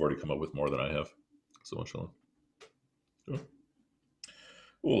more. You've already come up with more than I have. So much on. Sure.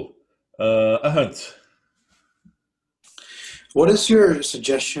 Cool. Ahant. What is your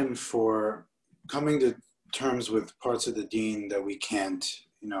suggestion for coming to terms with parts of the deen that we can't,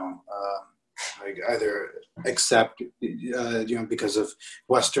 either accept, because of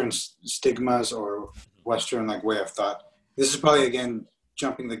Western stigmas or Western way of thought? This is probably again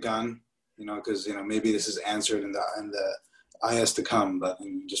jumping the gun, because maybe this is answered in the ayahs to come, but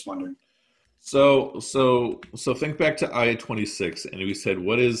I'm just wondering. So think back to ayah 26, and we said,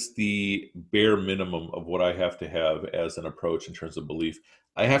 what is the bare minimum of what I have to have as an approach in terms of belief?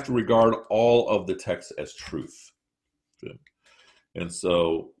 I have to regard all of the text as truth. Good. And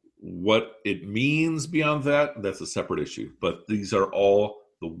so what it means beyond that, that's a separate issue. But these are all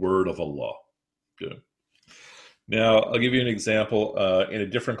the word of Allah. Good. Now, I'll give you an example. In a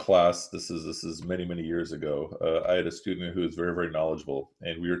different class, this is many, many years ago, I had a student who was very, very knowledgeable,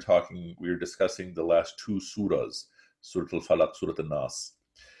 and we were discussing the last two surahs, Surah Al-Falaq, Surah Al-Nas.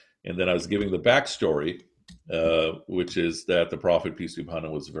 And then I was giving the backstory, which is that the Prophet, peace be upon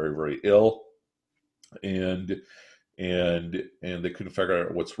him, was very, very ill, and they couldn't figure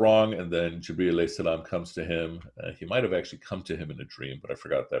out what's wrong. And then Jibreel alayhi salam comes to him. He might have actually come to him in a dream, but I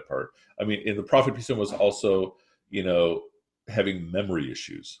forgot that part. I mean, and the Prophet, peace be upon him, was also, having memory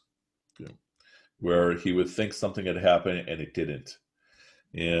issues, where he would think something had happened and it didn't.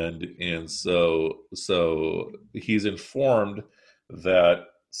 And so he's informed that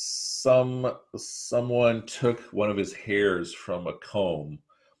someone took one of his hairs from a comb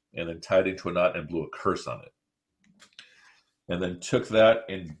and then tied it into a knot and blew a curse on it. And then took that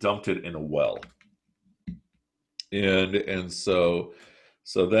and dumped it in a well. And so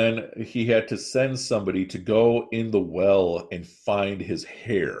then he had to send somebody to go in the well and find his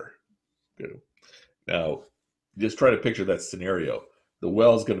hair. Now, just try to picture that scenario. The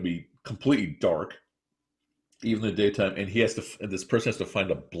well is going to be completely dark, even in the daytime, and this person has to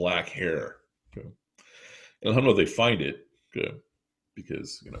find a black hair. And I don't know if they find it,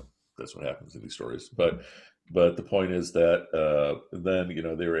 because that's what happens in these stories. But the point is that then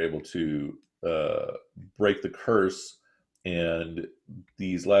they were able to break the curse. And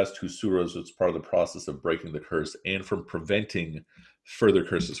these last two surahs, it's part of the process of breaking the curse and from preventing further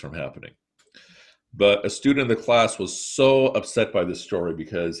curses from happening. But a student in the class was so upset by this story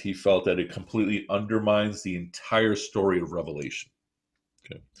because he felt that it completely undermines the entire story of Revelation.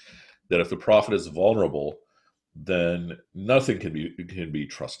 That if the prophet is vulnerable, then nothing can be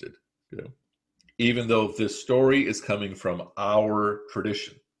trusted. Even though this story is coming from our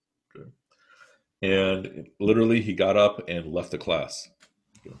tradition. And literally, he got up and left the class.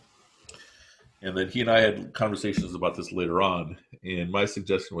 And then he and I had conversations about this later on. And my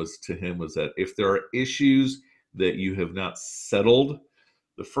suggestion to him was that if there are issues that you have not settled,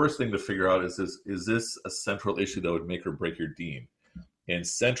 the first thing to figure out is this a central issue that would make or break your deen? And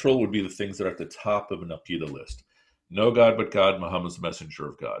central would be the things that are at the top of an Aqidah list. No God but God, Muhammad's the messenger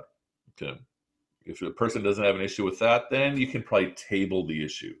of God. Okay. If the person doesn't have an issue with that, then you can probably table the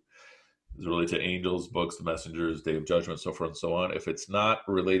issue. It's related to angels, books, the messengers, day of judgment, so forth and so on. If it's not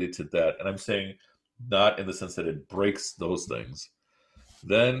related to that, and I'm saying not in the sense that it breaks those things,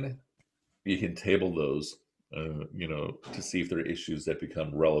 then you can table those, to see if there are issues that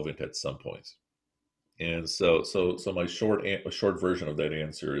become relevant at some point. And so my short version of that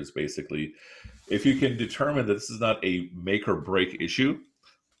answer is basically, if you can determine that this is not a make or break issue,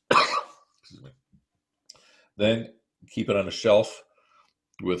 excuse me, then keep it on a shelf,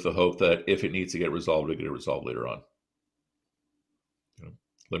 with the hope that if it needs to get resolved, it'll get resolved later on.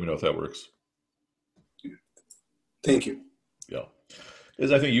 Let me know if that works. Thank you. Yeah.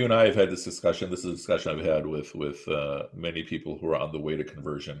 Because I think you and I have had this discussion. This is a discussion I've had with many people who are on the way to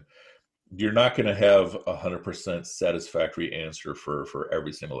conversion. You're not going to have 100% satisfactory answer for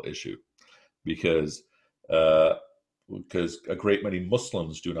every single issue, because a great many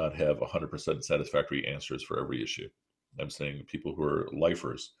Muslims do not have 100% satisfactory answers for every issue. I'm saying people who are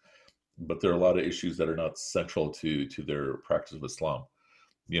lifers, but there are a lot of issues that are not central to their practice of Islam.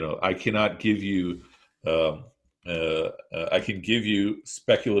 I cannot give you, I can give you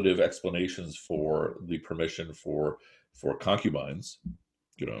speculative explanations for the permission for concubines.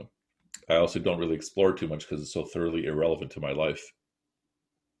 I also don't really explore too much because it's so thoroughly irrelevant to my life.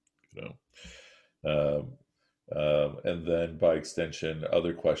 And then by extension,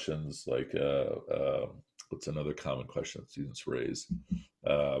 other questions like, what's another common question that students raise?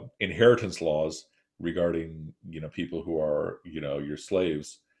 Inheritance laws regarding, people who are, your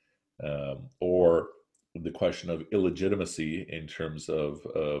slaves, or the question of illegitimacy in terms of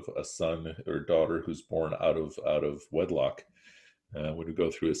a son or daughter who's born out of wedlock. When we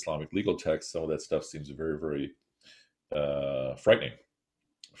go through Islamic legal texts, some of that stuff seems very, very frightening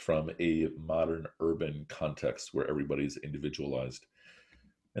from a modern urban context where everybody's individualized.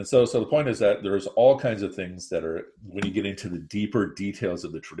 And so the point is that there's all kinds of things that are, when you get into the deeper details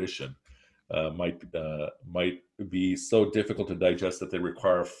of the tradition, might be so difficult to digest that they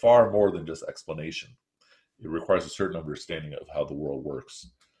require far more than just explanation. It requires a certain understanding of how the world works.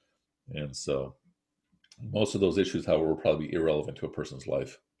 And so most of those issues, however, will probably be irrelevant to a person's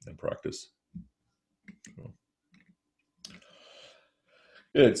life and practice.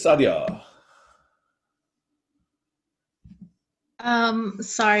 Good. Sadia.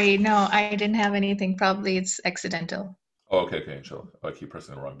 Sorry, no, I didn't have anything. Probably it's accidental. Oh, okay, inshallah. I keep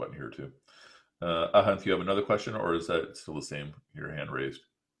pressing the wrong button here too. Ahant, do you have another question, or is that still the same? Your hand raised.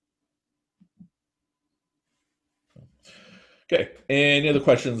 Okay. Any other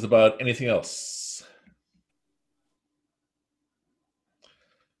questions about anything else?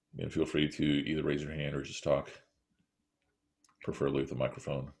 Again, feel free to either raise your hand or just talk, preferably with the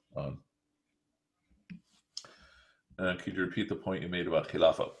microphone on. Could you repeat the point you made about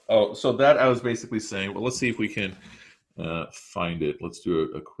Khilafah? Oh, so that I was basically saying, well, let's see if we can find it. Let's do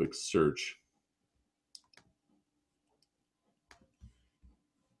a quick search.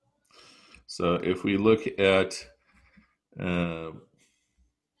 So if we look at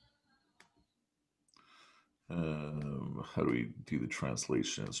how do we do the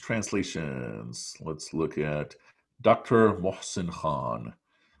translations? Translations. Let's look at Dr. Mohsin Khan.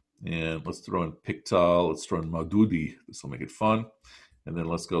 And let's throw in Pickthall. Let's throw in Maududi. This will make it fun. And then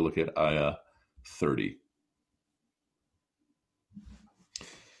let's go look at Ayah 30.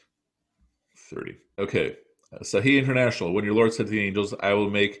 30. Okay. Sahih International. When your Lord said to the angels, I will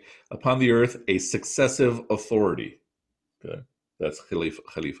make upon the earth a successive authority. Okay. That's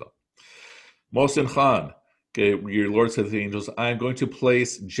Khalifa. Mohsin Khan. Okay. Your Lord said to the angels, I am going to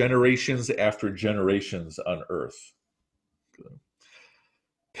place generations after generations on earth. Okay.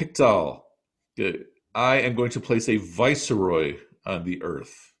 Pickthall. Okay. I am going to place a viceroy on the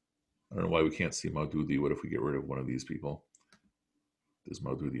earth. I don't know why we can't see Maududi. What if we get rid of one of these people? Does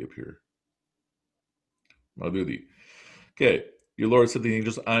Maududi appear? Maududi. Okay. Your Lord said to the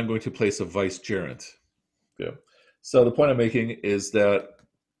angels, I'm going to place a vicegerent. Okay. So the point I'm making is that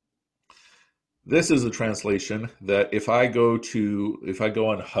this is a translation that if I go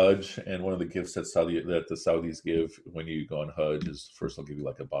on Hajj, and one of the gifts that the Saudis give when you go on Hajj is first they'll give you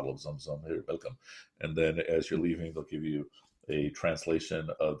like a bottle of Zamzam, here, welcome, and then as you're leaving they'll give you a translation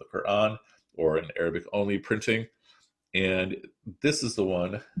of the Quran or an Arabic only printing, and this is the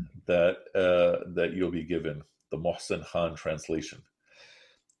one that you'll be given, the Mohsin Khan translation.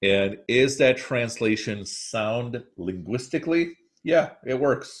 And is that translation sound linguistically? Yeah, it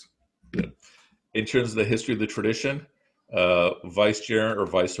works. Yeah. In terms of the history of the tradition, vicegerent or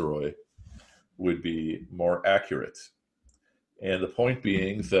viceroy would be more accurate. And the point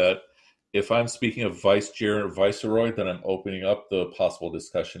being that if I'm speaking of vicegerent or viceroy, then I'm opening up the possible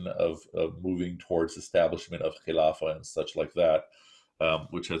discussion of moving towards establishment of Khilafah and such like that,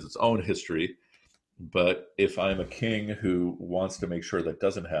 which has its own history. But if I'm a king who wants to make sure that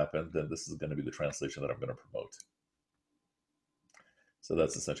doesn't happen, then this is going to be the translation that I'm going to promote. So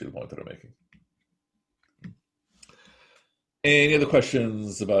that's essentially the point that I'm making. Any other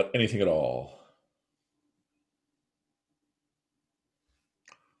questions about anything at all?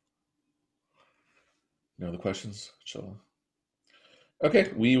 No other questions? Inshallah.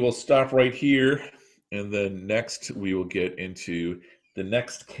 Okay, we will stop right here, and then next we will get into the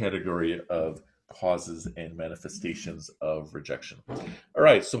next category of causes and manifestations of rejection. All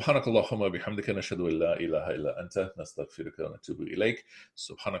right. Subhanakallahumma bihamdika nashhadu an la ilaha illa anta nastaghfiruka wa natubu ilayk.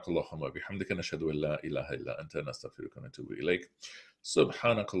 Subhanakallahumma bihamdika nashhadu an la ilaha illa anta nastaghfiruka wa natubu ilayk.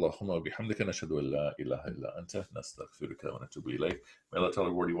 Subhanakallahumma bihamdika nashhadu an la ilaha illa anta nastaghfiruka wa natubu ilayk. May Allah tell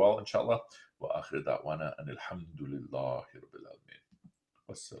reward you all, inshallah. Wa akhir da'wana anil hamdulillahi rabbil alamin.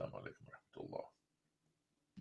 Wassalamu alaikum.